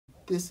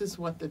This is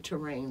what the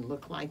terrain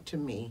looked like to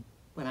me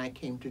when I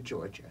came to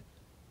Georgia.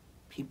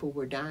 People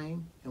were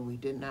dying, and we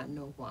did not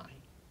know why.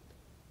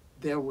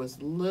 There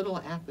was little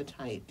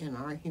appetite in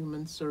our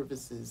human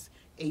services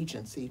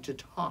agency to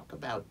talk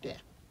about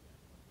death.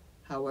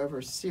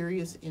 However,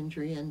 serious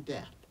injury and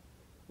death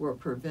were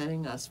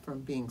preventing us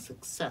from being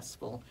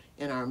successful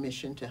in our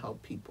mission to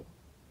help people.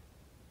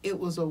 It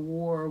was a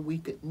war we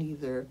could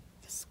neither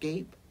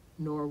escape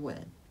nor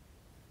win.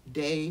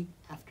 Day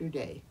after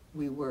day,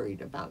 we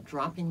worried about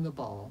dropping the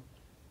ball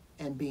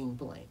and being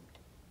blamed.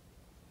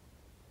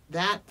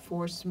 That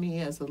forced me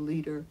as a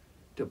leader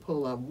to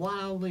pull a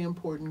wildly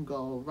important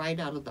goal right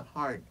out of the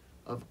heart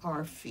of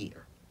our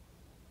fear.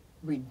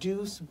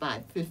 Reduce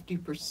by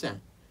 50%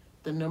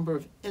 the number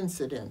of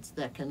incidents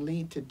that can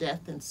lead to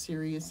death and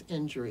serious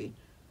injury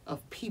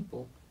of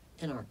people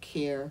in our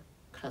care,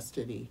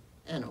 custody,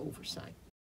 and oversight.